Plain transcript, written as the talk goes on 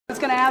I was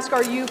going to ask,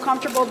 are you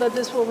comfortable that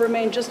this will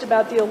remain just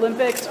about the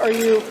Olympics? Are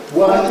you?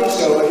 Well, I think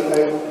so.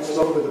 I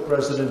spoke with the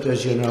president,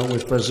 as you know,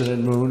 with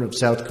President Moon of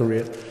South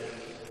Korea.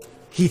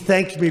 He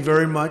thanked me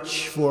very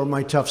much for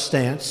my tough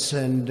stance.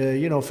 And,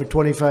 for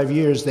 25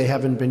 years, they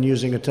haven't been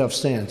using a tough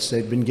stance.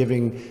 They've been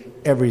giving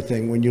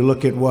everything. When you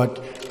look at what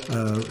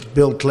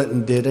Bill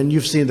Clinton did, and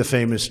you've seen the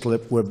famous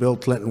clip where Bill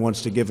Clinton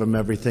wants to give him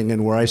everything,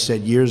 and where I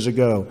said years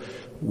ago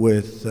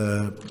with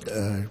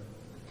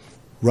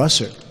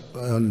Russer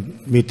on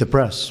Meet the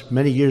Press,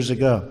 many years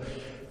ago,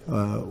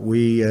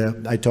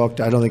 I talked,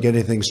 I don't think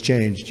anything's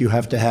changed. You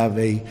have to have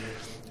a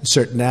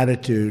certain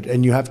attitude,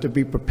 and you have to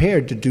be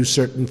prepared to do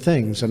certain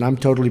things, and I'm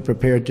totally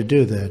prepared to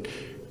do that.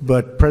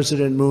 But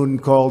President Moon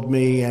called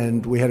me,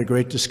 and we had a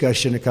great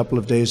discussion a couple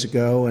of days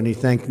ago, and he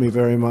thanked me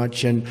very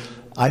much, and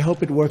I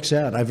hope it works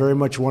out. I very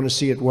much want to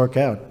see it work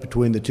out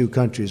between the two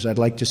countries. I'd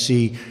like to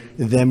see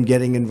them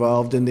getting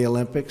involved in the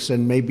Olympics,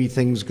 and maybe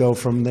things go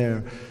from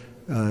there.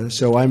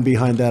 So I'm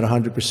behind that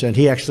 100%.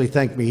 He actually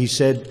thanked me. He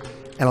said,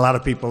 and a lot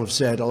of people have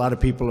said, a lot of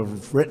people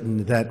have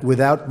written that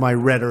without my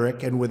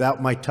rhetoric and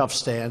without my tough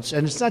stance,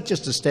 and it's not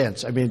just a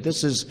stance. I mean,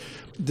 this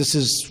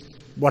is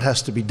what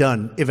has to be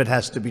done, if it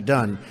has to be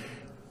done,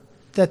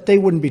 that they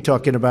wouldn't be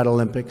talking about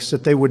Olympics,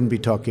 that they wouldn't be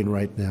talking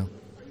right now.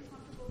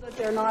 That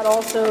they're not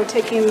also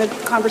taking the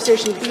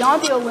conversation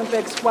beyond the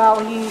Olympics while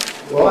he...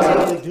 Well, I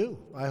hope they do.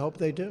 I hope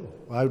they do.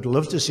 I would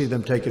love to see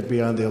them take it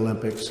beyond the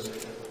Olympics.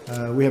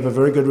 We have a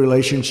very good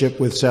relationship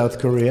with South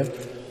Korea.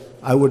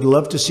 I would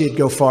love to see it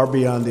go far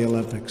beyond the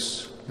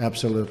Olympics.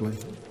 Absolutely.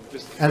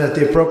 And at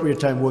the appropriate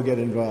time, we'll get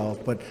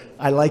involved. But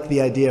I like the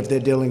idea if they're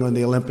dealing on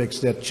the Olympics,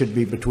 that should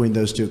be between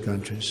those two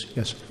countries.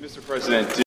 Yes. Mr. President.